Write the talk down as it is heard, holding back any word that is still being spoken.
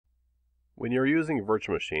When you're using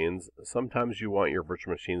virtual machines, sometimes you want your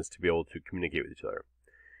virtual machines to be able to communicate with each other.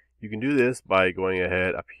 You can do this by going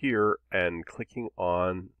ahead up here and clicking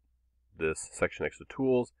on this section next to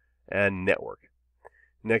Tools and Network.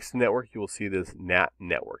 Next to Network, you will see this NAT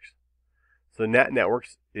Networks. So NAT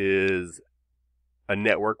Networks is a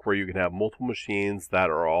network where you can have multiple machines that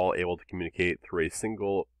are all able to communicate through a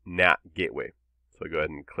single NAT gateway. So go ahead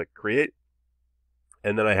and click Create,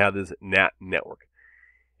 and then I have this NAT network.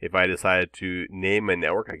 If I decide to name a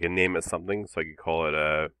network, I can name it something. So I could call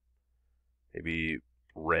it maybe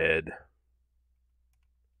Red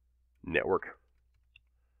Network.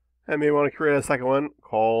 And maybe I want to create a second one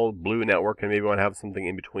called Blue Network, and maybe I want to have something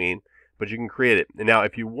in between. But you can create it. And now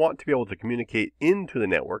if you want to be able to communicate into the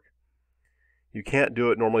network, you can't do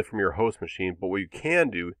it normally from your host machine, but what you can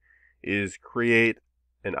do is create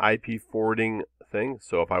an IP forwarding thing.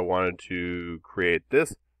 So if I wanted to create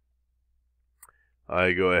this,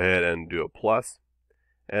 I go ahead and do a plus,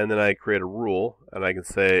 and then I create a rule, and I can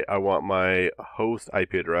say I want my host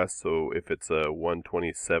IP address. So if it's a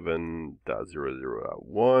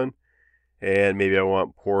 127.0.0.1, and maybe I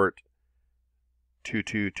want port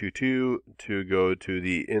 2222 to go to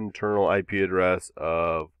the internal IP address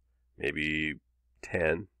of maybe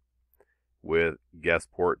 10 with guest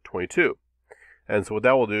port 22. And so what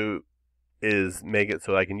that will do is make it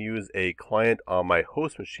so I can use a client on my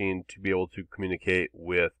host machine to be able to communicate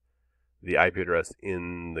with the IP address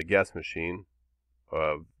in the guest machine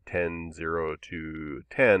of 10.0 to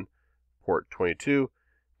 10 port 22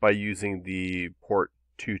 by using the port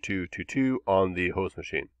 2222 on the host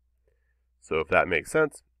machine. So if that makes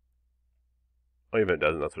sense, well, even if it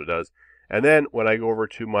doesn't, that's what it does. And then when I go over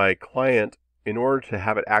to my client, in order to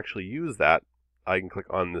have it actually use that, I can click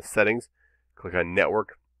on the settings, click on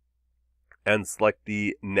network, and select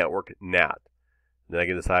the network NAT. Then I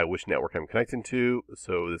can decide which network I'm connecting to.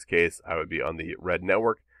 So in this case, I would be on the red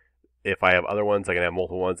network. If I have other ones, I can have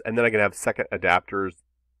multiple ones. And then I can have second adapters,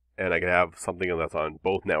 and I can have something that's on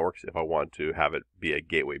both networks if I want to have it be a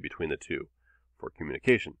gateway between the two for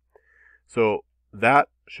communication. So that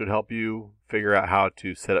should help you figure out how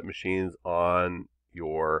to set up machines on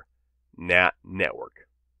your NAT network.